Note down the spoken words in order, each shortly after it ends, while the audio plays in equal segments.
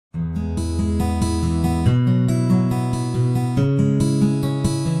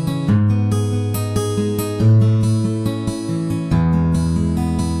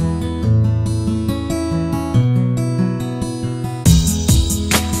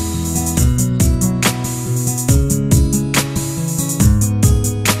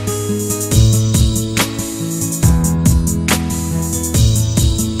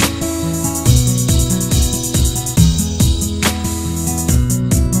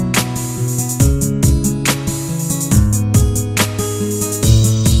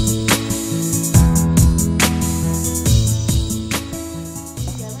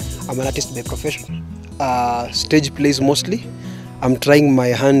artist by profession. Stage plays mostly. I'm trying my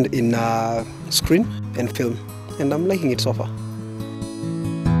hand in screen and film, and I'm liking it so far.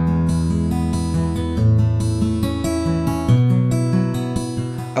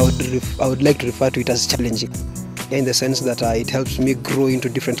 I would like to refer to it as challenging, in the sense that it helps me grow into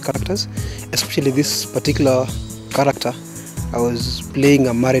different characters, especially this particular character. I was playing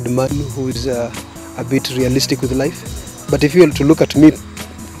a married man who is a bit realistic with life, but if you were to look at me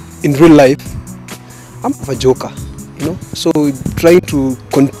in real life, I'm a joker, So trying to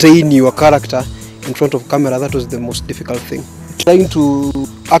contain your character in front of camera, that was the most difficult thing. Trying to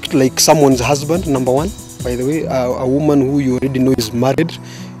act like someone's husband, number one, by the way, a woman who you already know is married,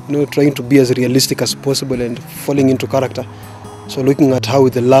 trying to be as realistic as possible and falling into character. So looking at how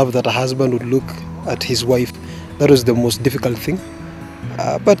the love that a husband would look at his wife, that was the most difficult thing.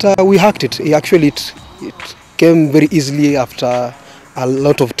 But we hacked it. It came very easily after a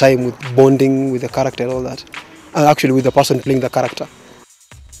lot of time with bonding with the character and all that. Actually with the person playing the character.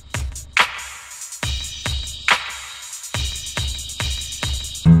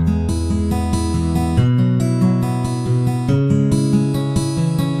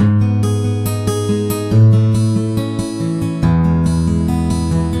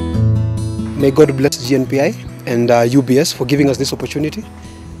 May God bless G.N.P.I and UBS for giving us this opportunity,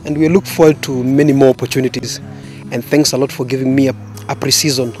 and we look forward to many more opportunities. And thanks a lot for giving me a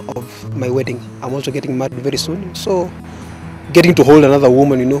pre-season of my wedding. I'm also getting married very soon, so getting to hold another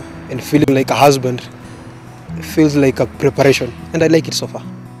woman, and feeling like a husband, feels like a preparation, and I like it so far.